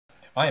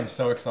I am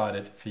so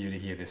excited for you to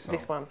hear this song.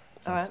 This one.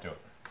 All Let's right. do it.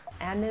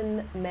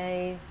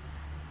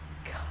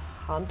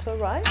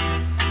 AnnenMayKantereit?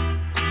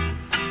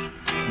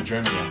 From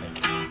Germany, I think.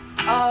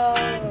 Oh,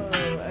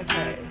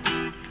 okay.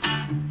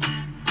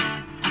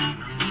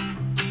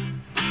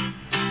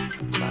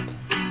 Right.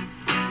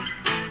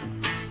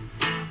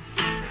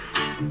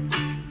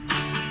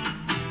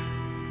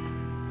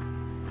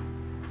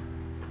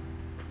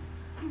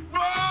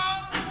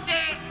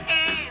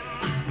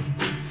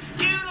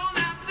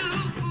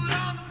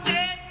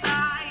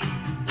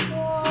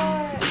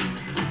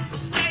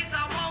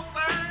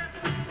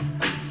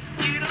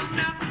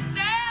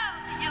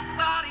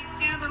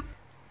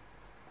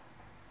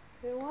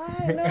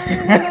 No.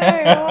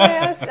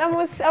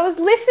 I was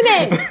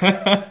listening.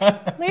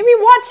 Let me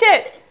watch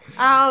it.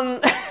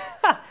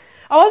 I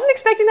wasn't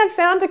expecting that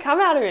sound to come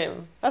out of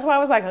him. That's why I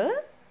was like, huh?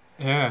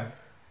 Yeah.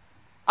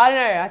 I don't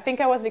know. I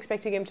think I wasn't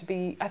expecting him to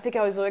be. I think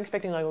I was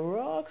expecting like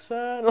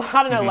Roxanne.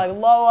 I don't know, like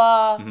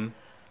lower,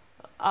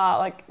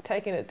 like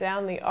taking it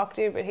down the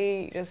octave, but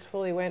he just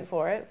fully went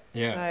for it.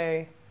 Yeah.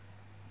 So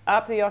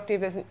up the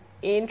octave, there's an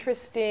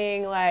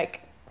interesting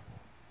like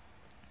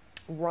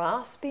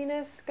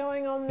raspiness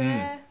going on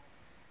there.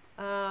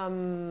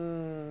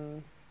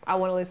 I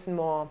want to listen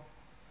more.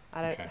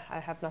 I don't. Okay. I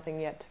have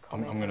nothing yet to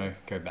comment. I'm going to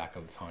go back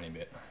a tiny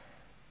bit.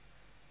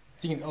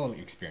 So you can, I'll let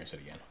you experience it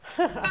again.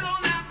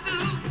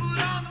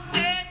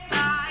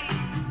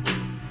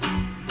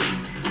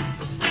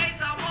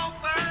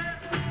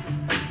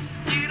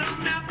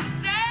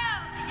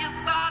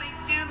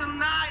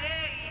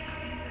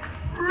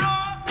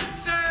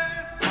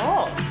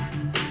 Oh,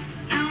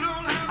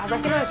 I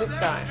recognise this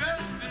guy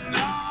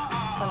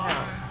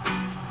somehow.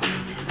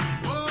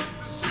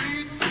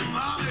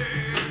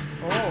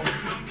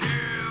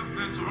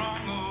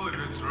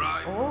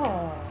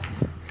 Oh.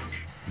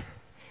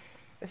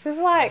 This is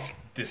like...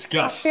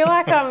 Disgust. I feel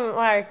like I'm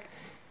like...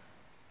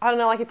 I don't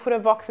know, like you put a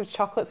box of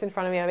chocolates in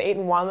front of me, I've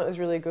eaten one that was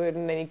really good,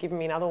 and then you give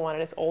me another one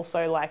and it's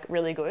also like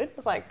really good.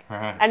 It's like...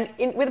 And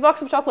with a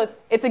box of chocolates,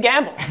 it's a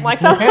gamble. Like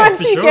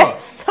sometimes you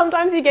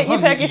get your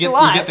Turkish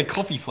Delight. You get the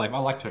coffee flavour. I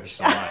like Turkish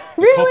Delight.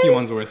 Really? The coffee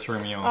ones always threw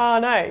me off. Oh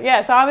no,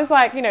 yeah. So I was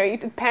like, you know, you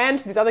panned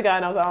to this other guy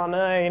and I was like, oh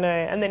no, you know.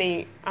 And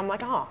then I'm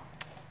like, oh,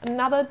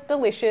 another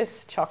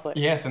delicious chocolate.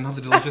 Yes,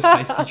 another delicious,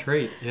 tasty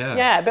treat. Yeah.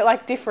 Yeah, but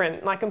like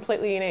different, like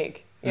completely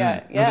unique.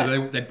 Yeah,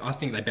 yeah. I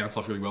think they bounce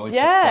off really well. Like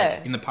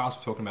in the past,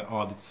 we're talking about,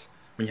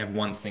 when you have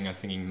one singer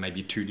singing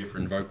maybe two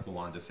different vocal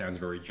lines, it sounds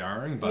very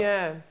jarring.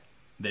 But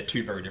they're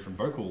two very different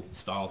vocal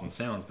styles and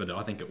sounds, but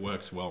I think it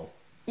works well.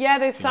 Yeah,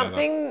 there's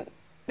something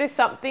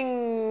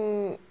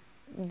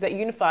that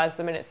unifies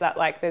them, and it's that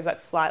like there's that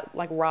slight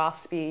like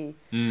raspy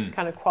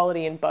kind of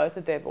quality in both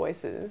of their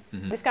voices.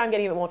 This guy I'm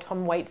getting a bit more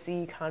Tom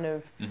Waitsy kind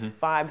of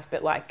vibes,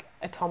 but like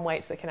a Tom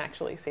Waits that can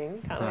actually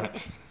sing, kind of.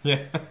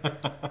 Yeah.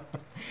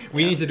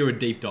 We need to do a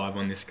deep dive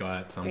on this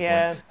guy at some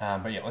point.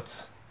 But yeah,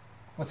 let's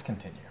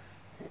continue.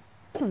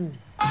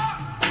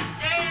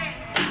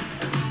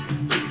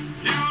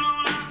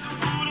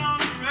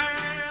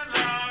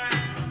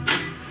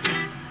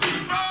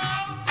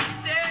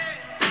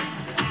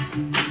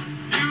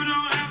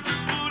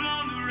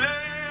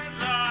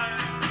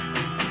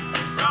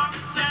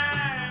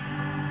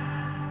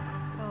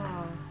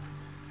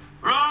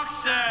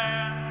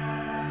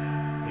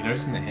 Roxanne. You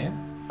noticing the hair?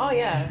 Oh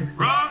yeah.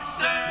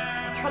 Roxanne.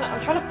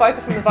 I'm trying to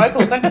focus on the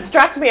vocals. Don't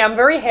distract me. I'm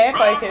very hair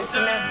focused.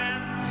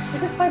 And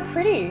this is so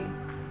pretty.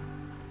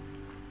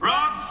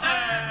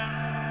 Roxanne.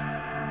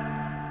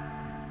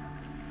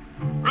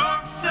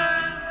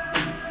 Roxanne.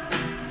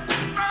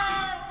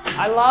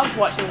 I love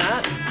watching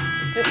that.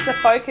 Just the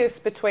focus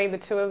between the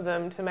two of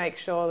them to make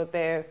sure that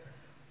their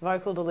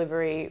vocal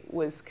delivery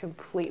was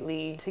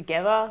completely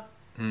together.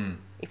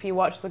 If you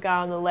watch the guy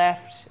on the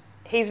left,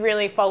 he's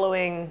really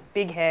following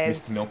big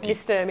hairs,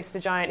 Mr.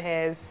 Giant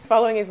Hairs,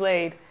 following his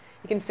lead.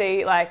 You can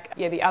see like,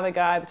 the other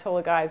guy, the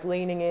taller guy is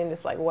leaning in,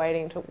 just like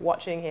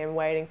watching him,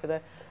 waiting for the,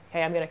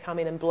 okay, I'm going to come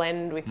in and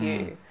blend with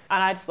you.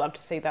 And I just love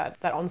to see that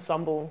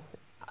ensemble.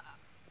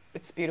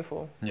 It's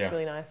beautiful. Yeah, it's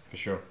really nice. For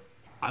sure.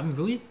 I'm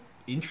really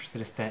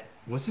interested as to,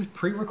 was this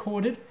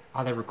pre-recorded?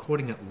 Are they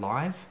recording it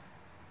live?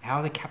 How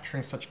are they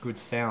capturing such good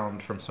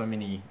sound from so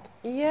many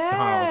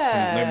styles when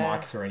there's no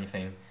mics or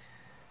anything?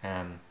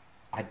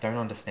 I don't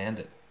understand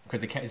it.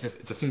 Because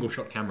it's a single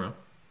shot camera,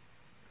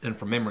 and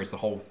from memory the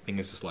whole thing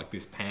is just like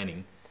this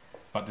panning,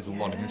 but there's a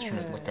lot of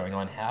instruments going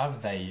on. How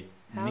have they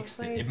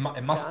mixed it?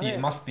 It must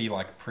be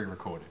like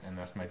pre-recorded, and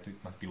must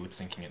be lip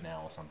syncing it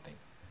now or something.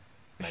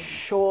 Maybe.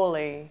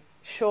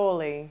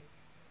 Surely.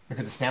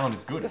 Because the sound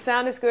is good. The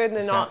sound is good, and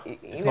there's no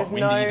windy,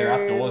 they're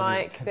outdoors,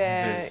 mic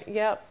there.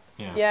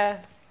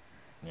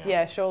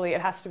 Yeah, surely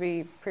it has to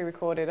be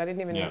pre-recorded. I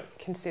didn't even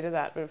consider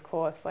that, but of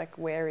course, like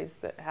where is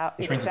the how?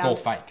 Which means it's all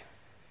fake.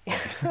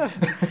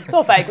 It's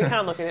all fake. We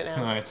can't look at it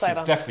now. No, it's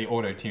definitely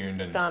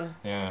auto-tuned. It's done.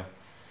 Yeah.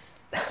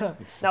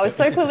 It's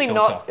so clearly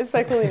not. It's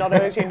so clearly not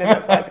auto-tuned, and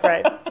that's why it's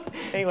great.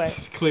 Anyway,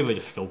 it's clearly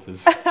just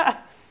filters.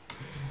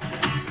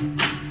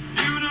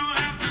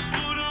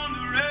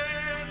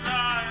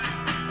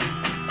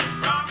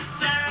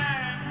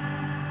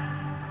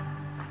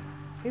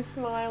 He's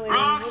smiling. Look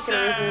at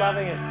him, he's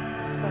loving it.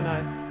 So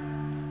nice.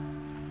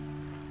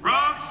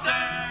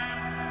 Roxanne.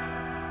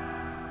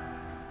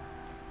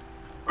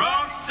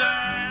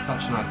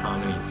 Such nice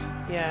harmonies.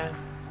 Yeah.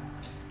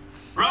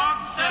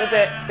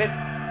 Roxanne. But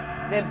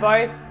they're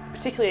both,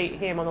 particularly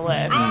him on the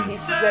left,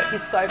 he's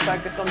so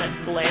focused on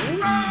that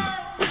blend,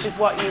 which is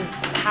what you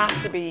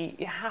have to be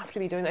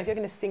doing that. If you're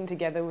going to sing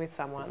together with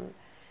someone,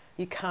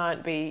 you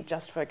can't be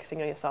just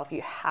focusing on yourself.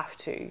 You have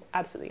to,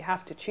 absolutely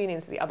have to tune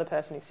into the other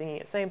person who's singing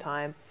at the same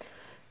time,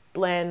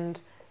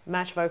 blend,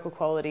 match vocal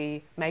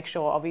quality, make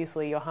sure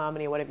obviously your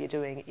harmony or whatever you're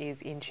doing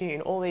is in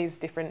tune, all these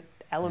different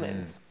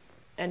elements.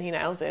 And he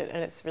nails it,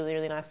 and it's really,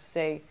 really nice to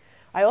see.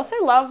 I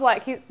also love,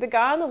 like, the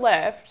guy on the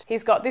left,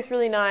 he's got this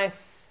really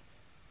nice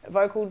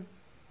vocal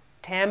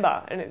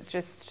timbre, and it's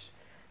just,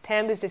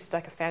 timbre is just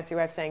like a fancy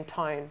way of saying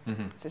tone.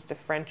 It's just a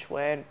French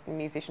word.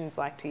 Musicians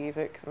like to use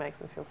it because it makes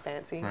them feel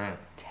fancy. Right.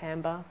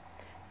 Timbre,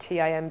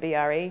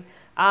 Timbre.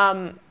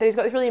 But he's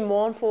got this really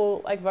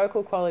mournful, like,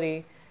 vocal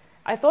quality.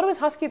 I thought it was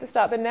husky at the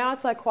start, but now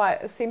it's like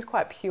it seems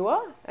quite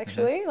pure,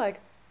 actually. Like,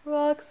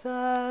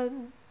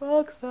 Roxanne,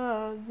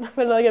 Roxanne,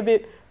 but like a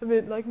bit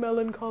like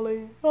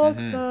melancholy.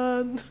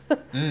 Roxanne,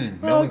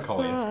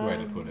 Melancholy is a good way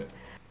to put it.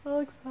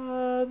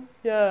 Roxanne.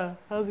 Yeah,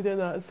 how's he doing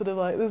that? It's sort of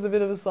like there's a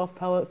bit of a soft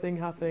palate thing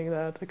happening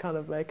there to kind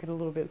of make it a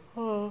little bit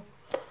a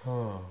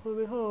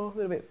little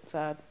bit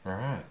sad.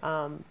 Right.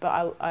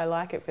 But I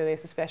like it for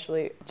this,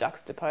 especially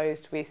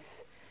juxtaposed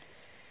with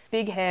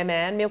big hair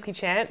man, Milky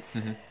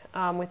Chance,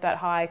 with that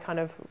high kind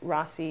of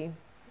raspy.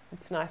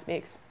 It's a nice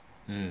mix.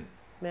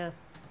 Yeah.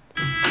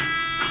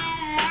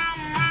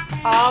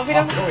 Oh, a bit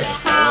of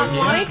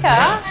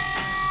harmonica.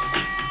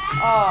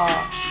 Oh,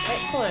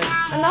 excellent.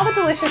 Another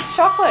delicious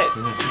chocolate.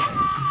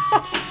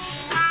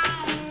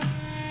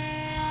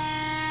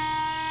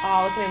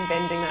 Oh, look at him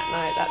bending that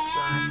note. That's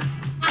nice.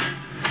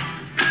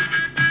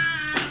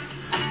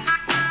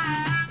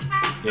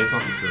 Yeah, it's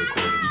nice if you're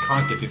recording. You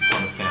can't get this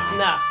kind of sound.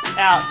 No,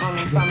 out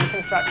on some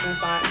construction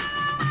site.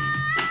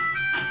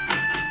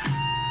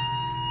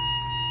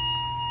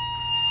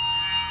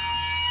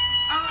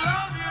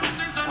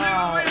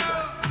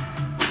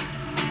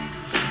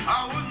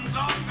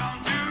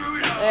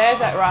 There's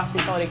that raspy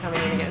quality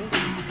coming in again.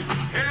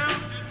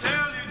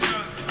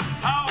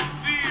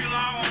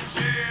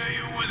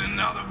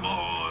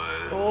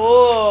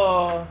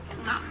 Oh,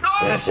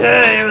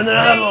 share you with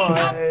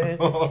another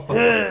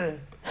boy.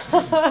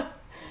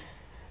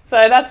 So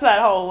that's that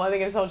whole. I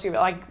think I've told you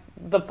about, like,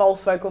 the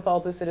false vocal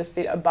folds are sort of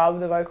sit above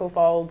the vocal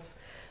folds.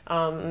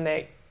 And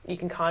you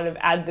can kind of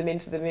add them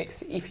into the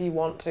mix if you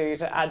want to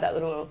add that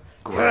little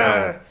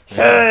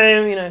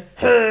shame, you know.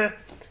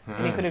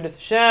 And he could have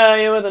just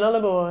share you with another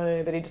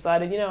boy, but he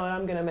decided, you know what,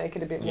 I'm going to make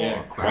it a bit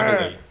more.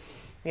 Gravelly.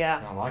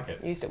 Yeah, I like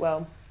it. Used it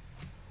well.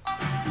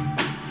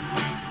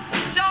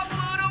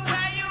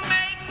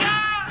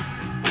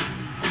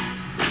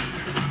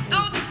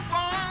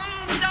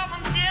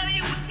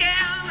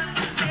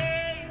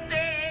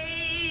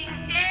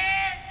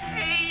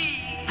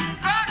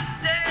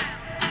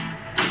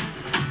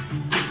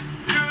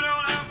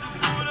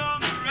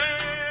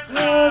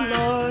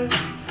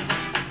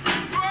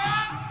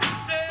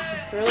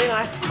 It's a really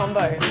nice combo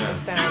of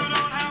sound.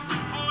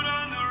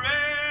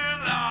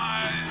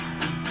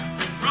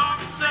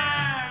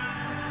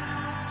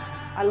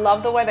 I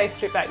love the way they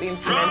strip back the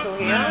instrumental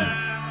here.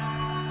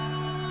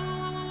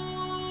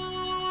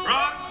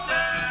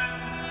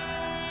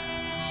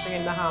 Bring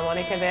in the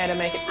harmonica there to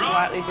make it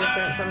slightly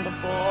different from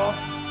before.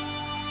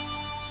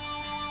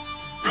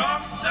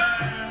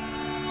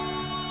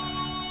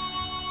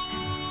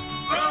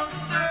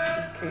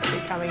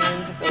 Acoustic coming in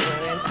to build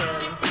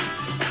momentum.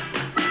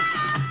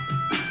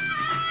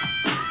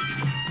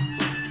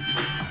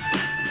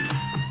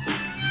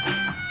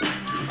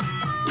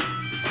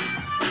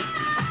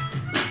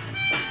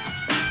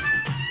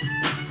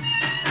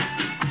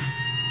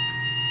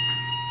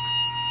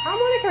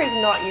 Harmonica is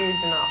not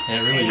used enough. Yeah,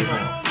 it really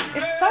isn't.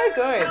 It's so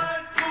good.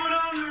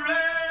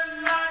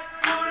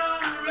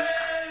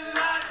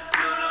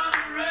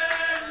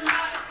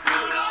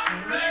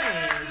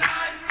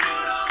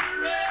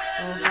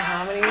 Some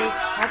harmonies.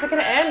 How's it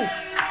going to end?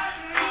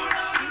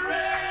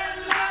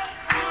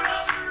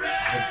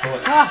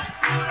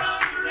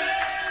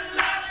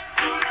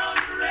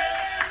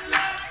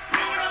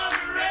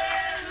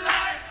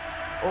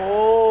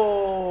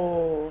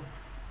 Oh,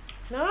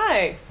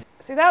 nice.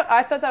 See that?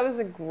 I thought that was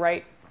a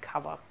great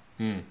cover.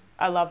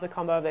 I love the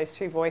combo of those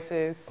two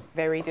voices.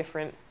 Very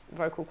different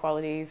vocal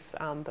qualities,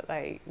 but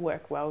they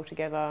work well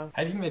together.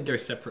 How do you think they'd go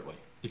separately?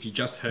 If you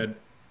just heard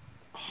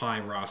high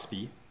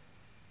raspy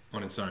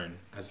on its own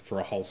as for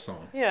a whole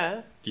song,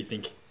 Yeah. do you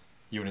think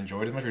you would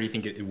enjoy it as much, or do you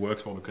think it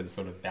works well because it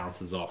sort of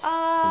bounces off the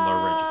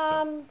low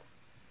register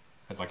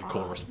as like a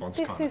call response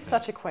kind of thing? This is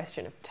such a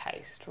question of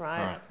taste,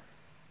 right? Right.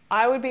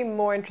 I would be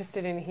more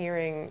interested in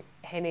hearing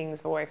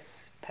Henning's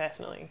voice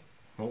personally.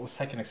 Well, let's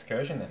take an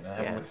excursion then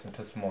and have a listen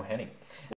to some more Henning.